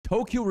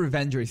Tokyo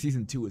Revenger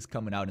Season 2 is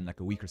coming out in like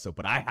a week or so,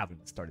 but I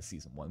haven't started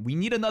Season 1. We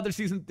need another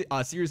series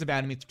of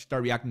anime to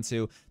start reacting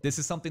to. This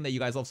is something that you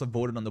guys also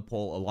voted on the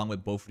poll along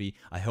with Bofri.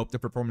 I hope the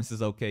performance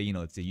is okay. You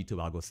know, it's a YouTube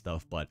algo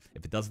stuff, but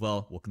if it does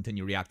well, we'll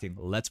continue reacting.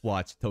 Let's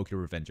watch Tokyo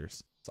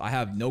Revengers. So I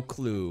have no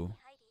clue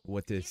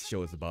what this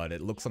show is about.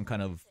 It looks some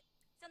kind of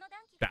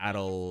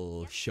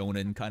battle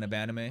shonen kind of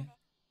anime.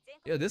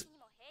 Yeah, this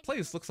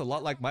place looks a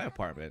lot like my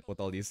apartment with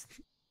all these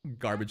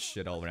garbage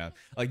shit all around.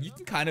 Like, you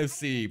can kind of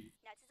see,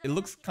 it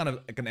looks kind of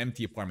like an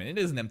empty apartment.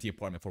 It is an empty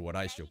apartment for what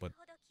I show, but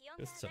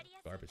there's some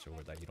garbage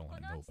over that you don't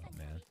want to know about,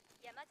 man.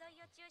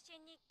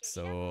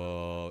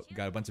 So,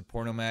 got a bunch of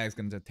porno mags,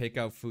 gonna take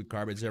out food,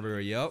 garbage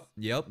everywhere.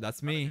 Yep,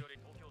 that's me.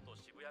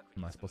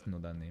 Am I supposed to know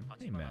that name?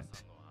 Hey, man.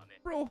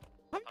 Bro,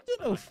 I'm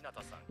gonna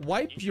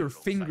wipe your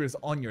fingers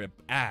on your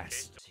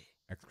ass.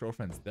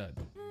 Ex-girlfriend's dead.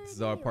 This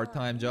is our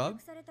part-time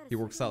job. He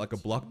works out like a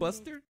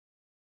blockbuster.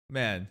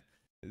 Man,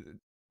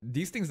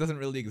 these things doesn't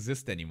really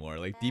exist anymore.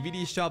 Like,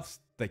 DVD shops,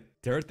 like,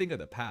 they're a thing of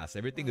the past.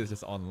 Everything is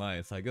just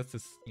online. So I guess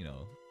this, you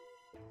know,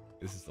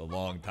 this is a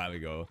long time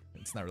ago.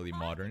 It's not really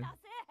modern.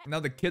 Now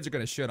the kids are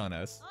gonna shit on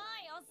us.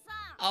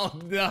 Oh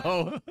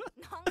no!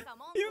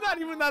 He's not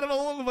even that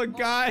old of a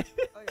guy.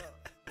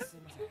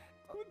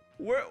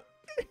 Where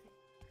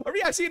are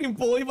we actually getting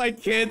bullied by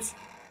kids?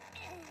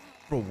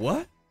 Bro,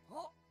 what?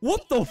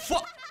 What the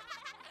fuck?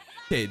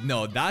 Okay,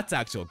 no, that's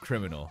actual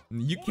criminal.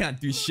 You can't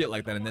do shit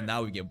like that, and then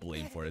now we get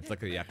blamed for it. It's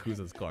like a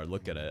Yakuza's car.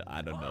 Look at it.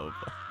 I don't know.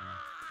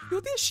 Yo,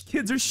 these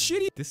kids are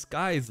shitty. This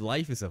guy's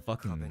life is a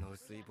fucking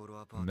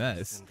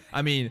mess.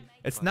 I mean,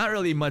 it's not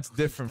really much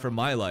different from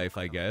my life,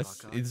 I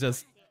guess. It's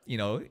just, you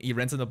know, he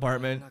rents an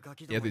apartment,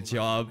 he has a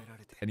job,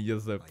 and he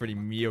has a pretty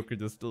mediocre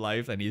just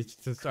life, and he's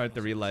just starting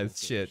to realize,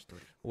 shit,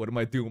 what am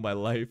I doing with my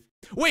life?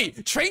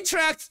 Wait, train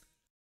tracks?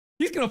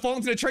 He's gonna fall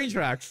into the train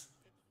tracks.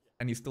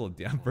 And he's still a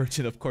damn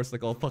virgin, of course,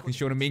 like all fucking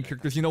shonen main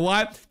characters. You know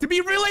what? To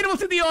be relatable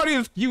to the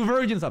audience, you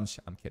virgins. I'm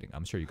kidding.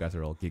 I'm sure you guys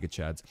are all giga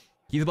chads.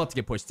 He's about to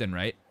get pushed in,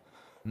 right?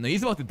 No,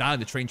 he's about to die on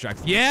the train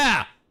tracks.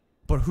 Yeah!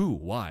 But who?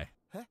 Why?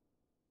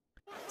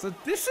 So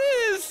this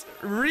is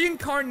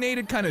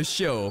reincarnated kind of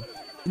show.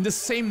 In the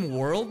same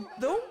world,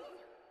 though?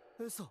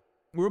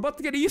 We're about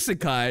to get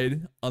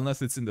isekai'd,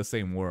 unless it's in the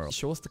same world.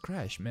 Show us the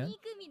crash, man.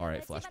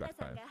 Alright, flashback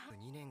time.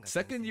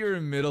 Second year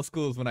in middle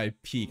school is when I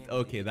peaked.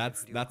 Okay,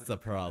 that's a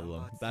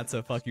problem. That's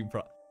a fucking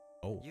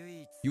Oh,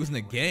 he was in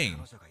a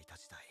gang.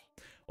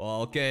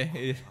 Well,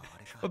 okay.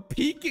 But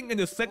peaking in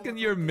the second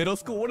year of middle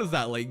school, what is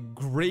that? Like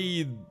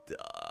grade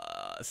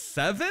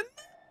 7?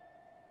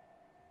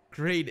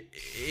 Grade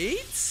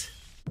 8?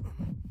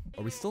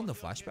 Are we still in the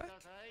flashback?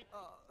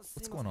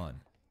 What's going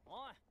on?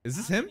 Is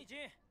this him?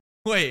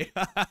 Wait.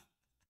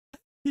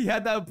 He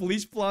had that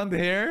bleach blonde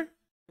hair?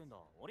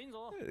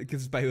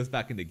 Because he was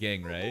back in the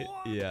gang, right?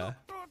 Yeah.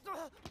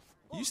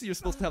 Usually you're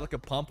supposed to have like a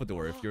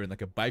pompadour if you're in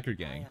like a biker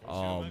gang.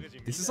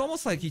 This is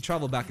almost like he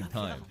traveled back in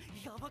time.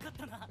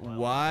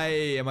 Why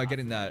am I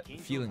getting that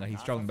feeling that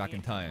he's traveling back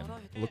in time?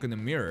 Look in the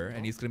mirror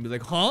and he's gonna be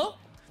like, huh?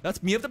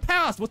 That's me of the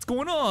past, what's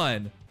going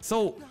on?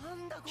 So,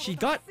 she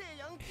got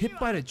hit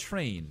by the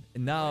train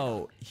and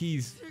now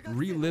he's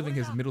reliving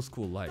his middle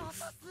school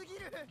life.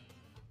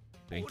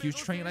 Thank you,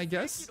 train, I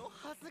guess?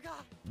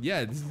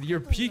 Yeah, this is your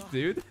peak,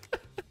 dude.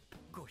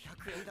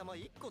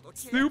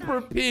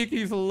 Super peak.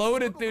 He's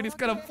loaded, dude. He's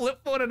got a flip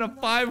phone and a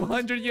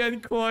 500 yen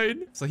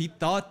coin. So he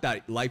thought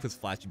that life was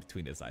flashing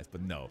between his eyes,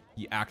 but no.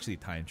 He actually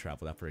time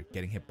traveled after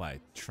getting hit by a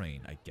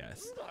train, I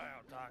guess.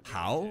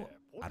 How?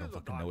 I don't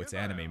fucking know. It's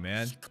anime,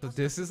 man. So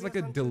this is like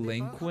a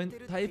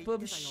delinquent type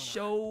of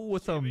show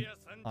with some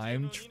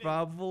time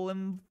travel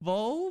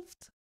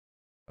involved?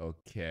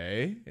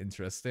 Okay,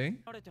 interesting.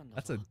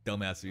 That's a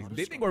dumbass reason.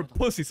 They think we're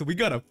pussy, so we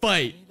gotta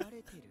fight.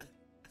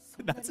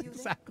 That's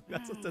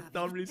such a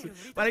dumb reason.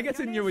 But I guess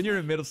when you're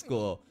in middle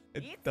school,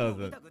 it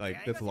doesn't,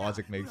 like, this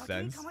logic makes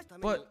sense.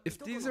 But if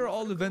these are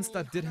all events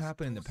that did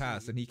happen in the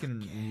past, and he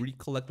can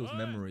recollect those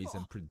memories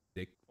and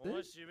predict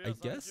it, I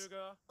guess?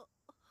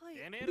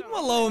 Leave him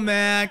alone,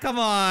 man, come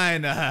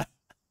on!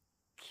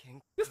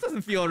 This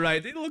doesn't feel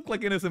right. They look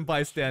like innocent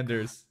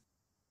bystanders.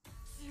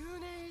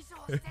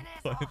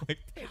 Like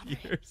 10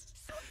 years.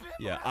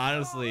 Yeah,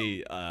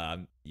 honestly,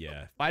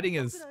 yeah. Fighting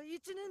is...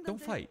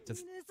 Don't fight.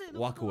 Just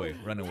walk away,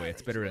 run away.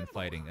 It's better than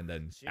fighting and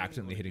then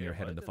accidentally hitting your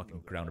head on the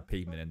fucking ground or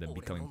pavement and then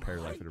becoming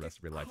paralyzed for the rest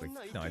of your life.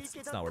 Like, no, it's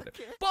not worth it.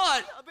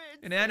 But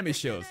in anime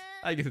shows,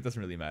 I guess it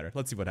doesn't really matter.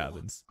 Let's see what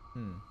happens.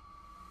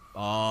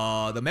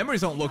 The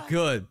memories don't look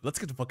good. Let's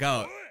get the fuck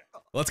out.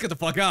 Let's get the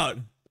fuck out.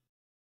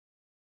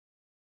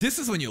 This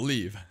is when you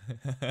leave.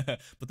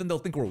 But then they'll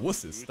think we're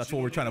wusses. That's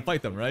why we're trying to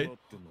fight them, right?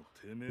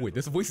 Wait,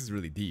 this voice is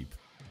really deep.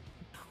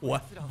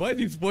 What? Why are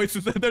these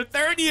voices in their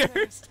third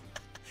years?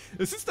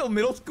 Is this still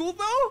middle school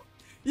though?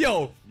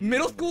 Yo,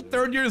 middle school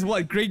third year is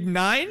what, grade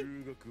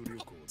 9?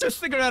 Just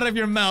stick it out of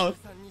your mouth.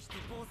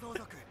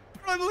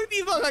 Bro, look at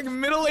these like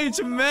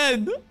middle-aged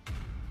men.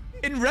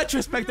 In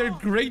retrospect, they're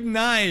grade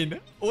 9.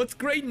 What's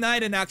grade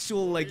 9 in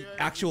actual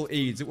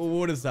age?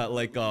 What is that?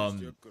 Like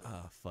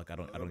fuck, I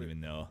don't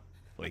even know.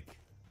 Like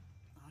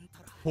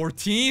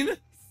 14?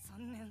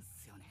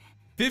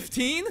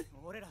 15?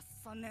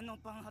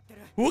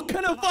 What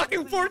kind of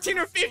fucking 14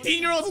 or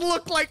 15-year-olds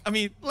look like? I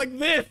mean, like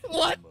this.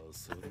 What?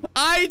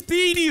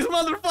 ID these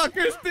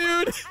motherfuckers,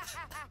 dude.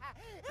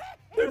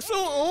 They're so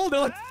old.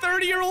 They're like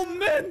 30-year-old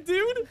men,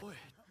 dude.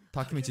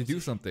 Takemichi, do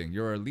something.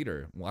 You're our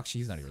leader. Well, actually,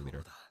 he's not your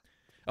leader.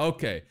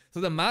 Okay,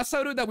 so the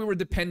Masaru that we were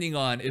depending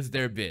on is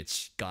their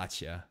bitch.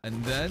 Gotcha.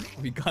 And then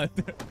we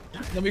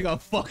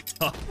got fucked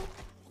up.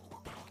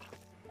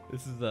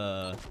 This is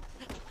a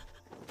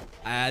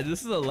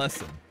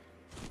lesson.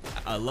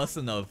 A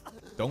lesson of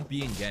don't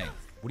be in gangs.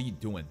 What are you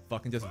doing?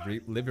 Fucking just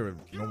live your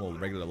normal,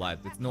 regular life.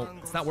 It's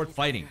not worth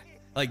fighting.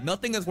 Like,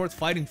 nothing is worth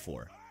fighting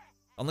for.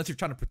 Unless you're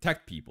trying to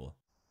protect people.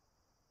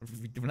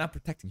 We're not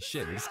protecting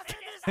shit.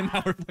 And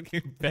now we're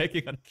fucking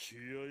begging on.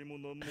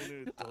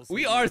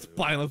 We are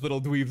spineless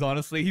little dweebs,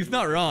 honestly. He's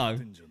not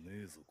wrong.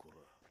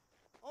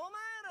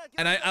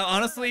 And I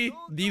honestly,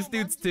 these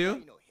dudes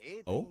too.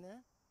 Oh?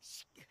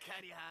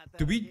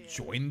 Do we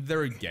join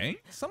their gang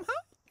somehow?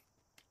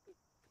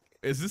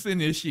 Is this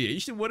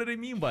initiation? What do they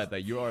mean by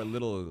that? You are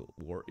little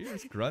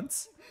warriors,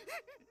 grunts?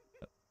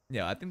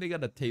 Yeah, I think they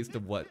got a taste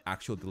of what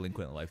actual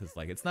delinquent life is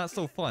like. It's not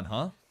so fun,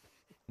 huh?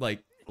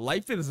 Like,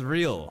 life is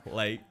real.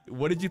 Like,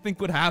 what did you think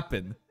would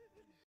happen?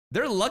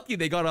 They're lucky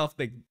they got off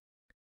they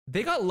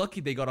got lucky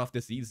they got off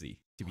this easy,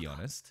 to be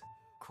honest.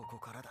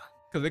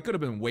 Because it could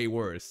have been way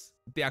worse.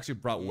 They actually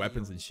brought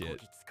weapons and shit.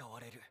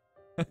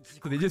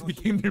 So they just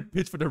became their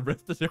bitch for the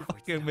rest of their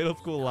fucking middle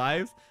school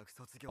lives.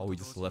 Oh, we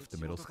just left the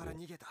middle school.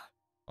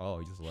 Oh,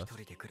 he just left.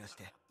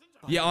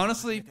 Yeah,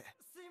 honestly,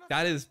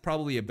 that is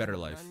probably a better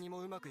life.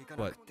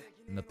 But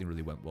nothing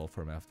really went well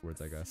for him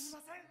afterwards, I guess.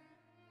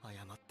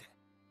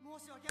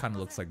 Kind of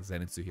looks like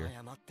Zenitsu here.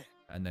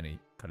 And then he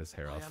cut his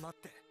hair off.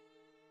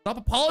 Stop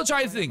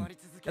apologizing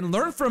and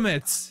learn from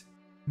it.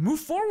 Move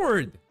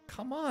forward.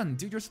 Come on,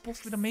 dude. You're supposed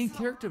to be the main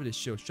character of this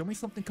show. Show me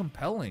something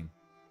compelling.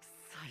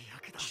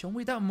 Show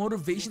me that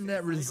motivation,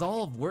 that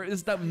resolve. Where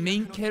is that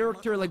main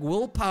character, like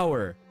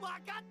willpower?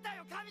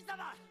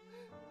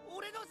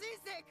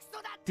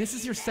 This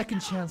is your second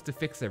chance to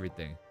fix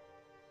everything.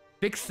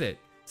 Fix it.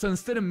 So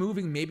instead of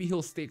moving, maybe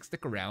he'll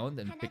stick around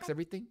and fix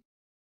everything.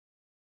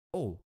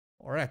 Oh,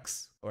 or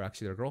ex, or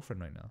actually their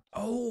girlfriend right now.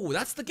 Oh,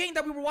 that's the gang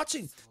that we were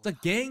watching. The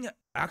gang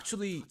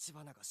actually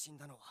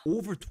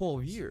over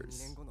 12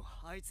 years.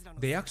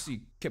 They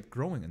actually kept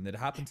growing, and that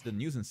happened to the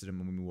news incident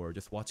when we were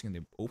just watching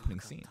the opening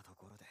scene.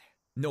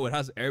 No, it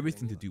has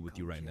everything to do with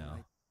you right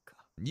now.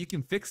 You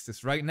can fix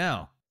this right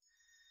now.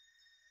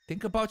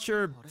 Think about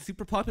your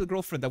super popular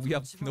girlfriend that we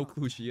have no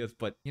clue who she is,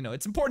 but you know,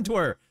 it's important to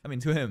her. I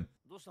mean, to him.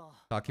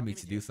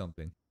 Takemichi, do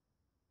something.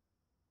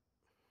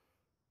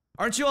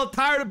 Aren't you all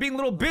tired of being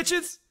little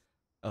bitches?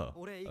 Oh,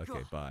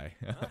 okay, bye.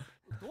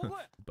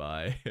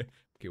 Bye.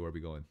 Okay, where are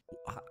we going?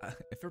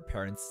 If her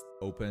parents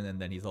open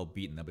and then he's all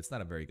beaten up, it's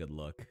not a very good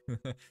look.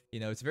 You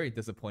know, it's very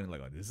disappointing.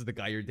 Like, oh, this is the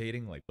guy you're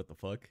dating? Like, what the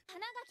fuck?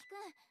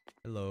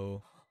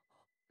 Hello.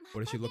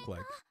 What does she look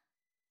like?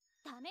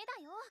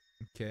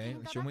 Okay,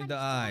 show me the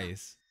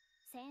eyes.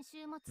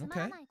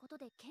 Okay.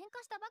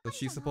 So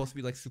she's supposed to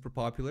be like super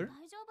popular.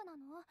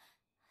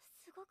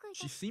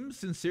 She seems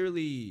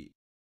sincerely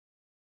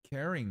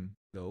caring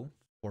though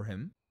for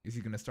him. Is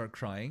he gonna start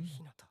crying?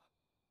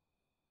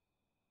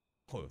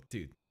 Oh,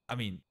 dude. I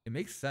mean, it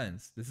makes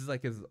sense. This is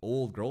like his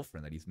old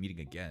girlfriend that he's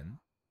meeting again.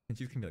 And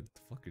she's gonna be like, what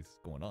the fuck is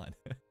going on?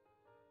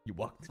 You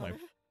walk to my...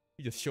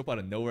 You just show up out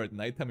of nowhere at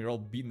nighttime, you're all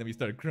beaten, then we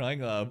started crying.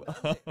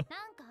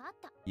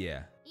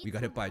 Yeah, we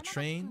got hit by a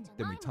train,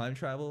 then we time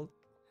traveled,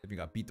 then we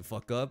got beat the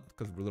fuck up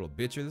because we're little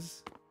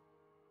bitches.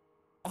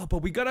 Oh,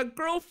 but we got a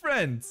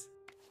girlfriend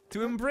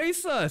to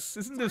embrace us.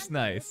 Isn't this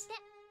nice?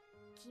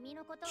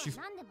 She's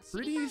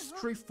pretty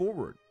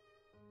straightforward.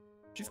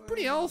 She's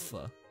pretty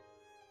alpha.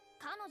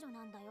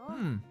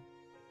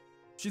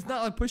 She's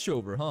not like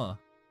pushover, huh?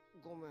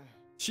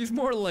 She's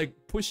more like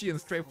pushy and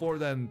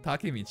straightforward than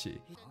Takemichi.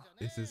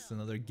 Is this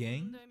another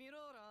gang?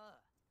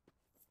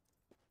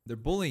 They're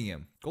bullying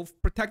him. Go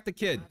protect the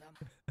kid.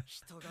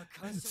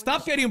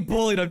 Stop getting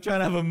bullied. I'm trying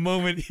to have a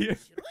moment here.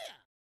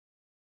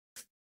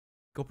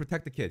 Go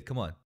protect the kid. Come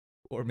on.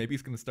 Or maybe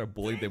he's gonna start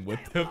bullying them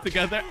with them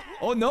together.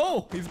 Oh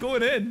no! He's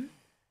going in.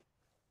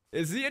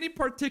 Is he any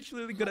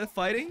particularly good at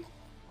fighting?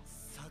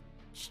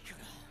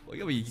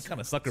 Well, he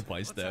kind of sucker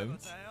punched them.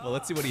 Well,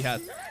 let's see what he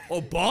has. Oh,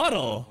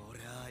 bottle!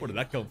 Where did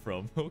that come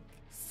from?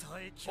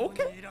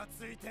 Okay.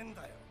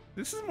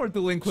 This is more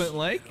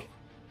delinquent-like.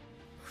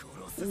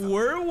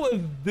 Where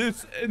was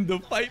this in the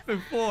fight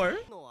before?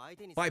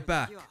 Fight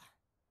back.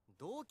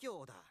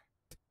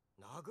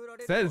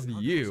 Says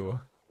you.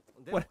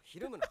 What?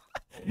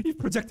 He's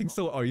projecting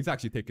so... Oh, he's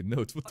actually taking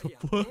notes. What the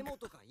fuck?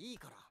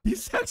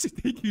 He's actually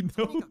taking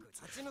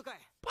notes.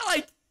 But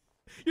like,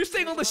 you're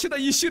saying all the shit that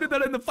you should have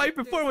done in the fight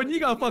before when you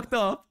got fucked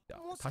up.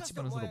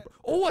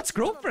 Oh, it's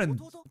girlfriend.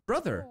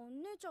 Brother.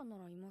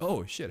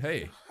 Oh, shit.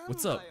 Hey,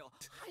 what's up?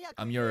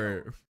 I'm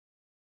your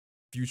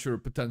future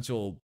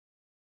potential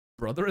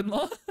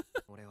brother-in-law?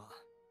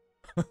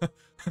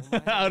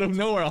 Out of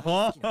nowhere,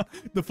 huh?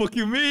 The fuck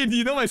you mean? Do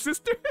you know my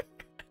sister?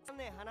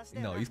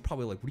 No, he's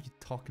probably like, what are you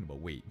talking about?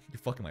 Wait, you're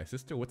fucking my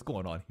sister? What's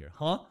going on here?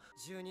 Huh?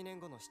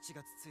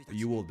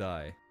 You will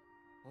die.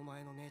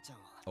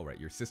 Oh, right,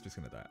 your sister's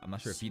gonna die. I'm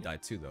not sure if he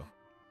died too, though.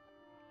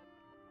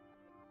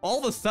 All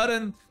of a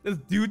sudden, this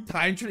dude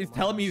he's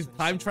telling me he's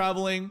time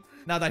traveling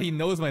now that he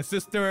knows my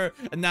sister,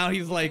 and now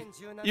he's like,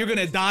 you're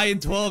gonna die in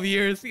 12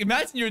 years.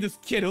 Imagine you're this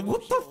kid.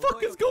 What the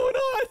fuck is going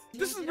on?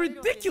 This is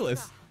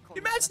ridiculous.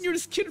 Imagine you're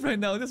this kid right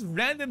now, and this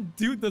random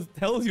dude that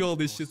tells you all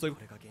this shit. It's like,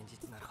 what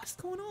the fuck is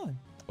going on?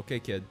 Okay,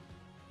 kid.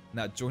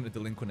 Now join the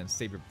delinquent and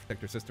save your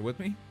protect your sister with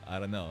me? I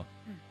don't know.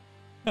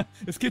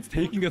 This kid's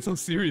taking it so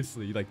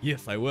seriously. Like,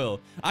 yes, I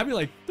will. I'd be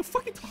like, the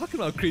fuck are you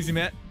talking about, crazy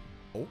man?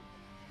 Oh.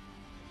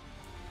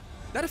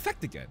 That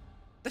effect again.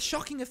 That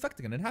shocking effect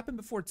again. It happened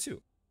before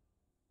too.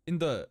 In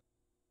the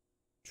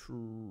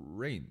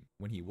train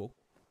when he woke.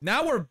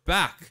 Now we're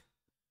back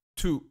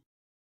to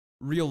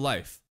real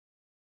life.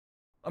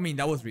 I mean,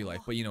 that was real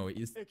life, but you know,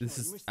 this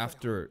is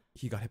after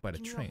he got hit by the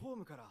train.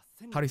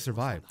 How did he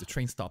survive? The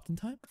train stopped in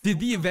time? Did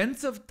the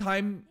events of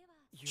time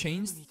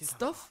change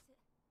stuff?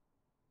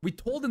 We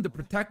told him to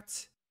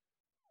protect,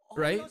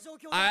 right?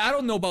 I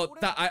don't know about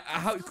that.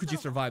 How could you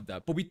survive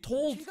that? But we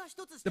told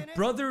the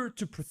brother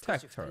to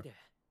protect her.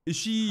 Is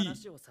she...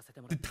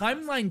 Did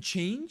timeline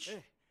change?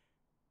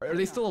 Are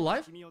they still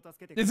alive?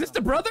 Is this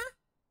the brother?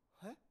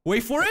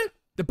 Wait for it.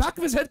 The back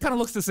of his head kind of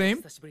looks the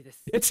same.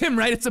 It's him,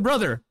 right? It's the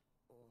brother.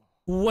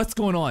 What's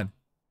going on?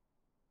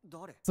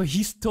 So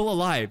he's still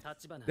alive.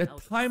 The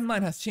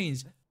timeline has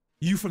changed.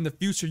 You from the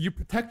future, you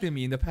protected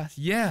me in the past.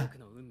 Yeah.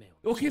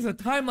 Okay, so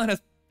the timeline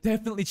has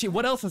definitely changed.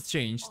 What else has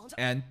changed?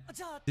 And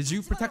did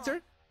you protect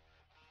her?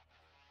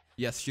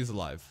 Yes, she's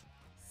alive.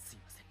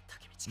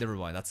 Never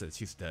mind, that's it.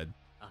 She's dead.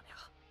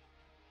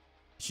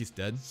 She's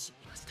dead?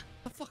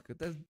 The fuck?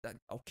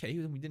 Okay,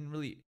 we didn't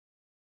really...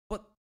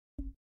 But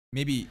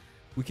maybe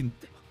we can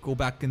go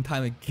back in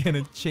time again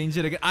and change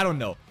it again. I don't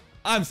know.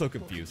 I'm so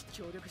confused.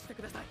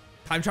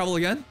 Time travel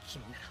again?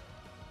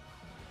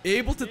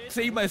 Able to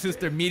save my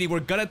sister, meaning we're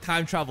gonna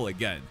time travel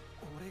again.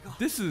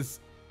 This is...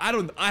 I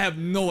have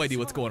no idea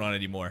what's going on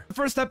anymore. The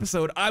first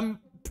episode, I'm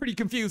pretty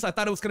confused. I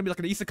thought it was gonna be like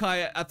an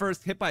isekai at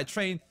first, hit by a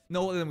train.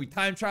 No, and then we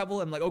time travel.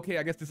 I'm like, okay,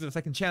 I guess this is a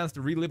second chance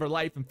to relive our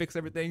life and fix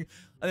everything.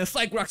 And then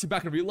psych, we're actually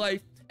back in real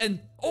life.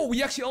 And oh,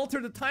 we actually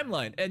altered the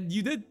timeline. And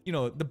you did, you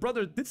know, the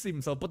brother did save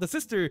himself, but the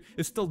sister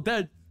is still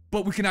dead.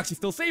 But we can actually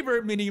still save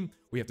her, meaning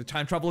we have to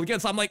time travel again.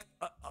 So I'm like,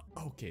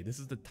 okay, this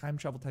is the time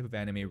travel type of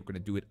anime. We're gonna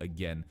do it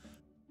again.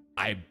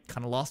 I'm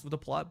kind of lost with the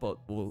plot, but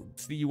we'll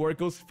see where it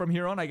goes from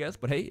here on, I guess.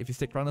 But hey, if you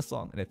stick around the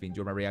song and if you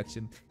enjoyed my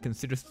reaction,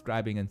 consider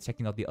subscribing and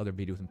checking out the other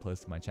videos and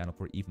playlists to my channel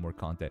for even more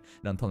content.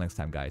 And until next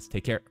time, guys,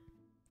 take care.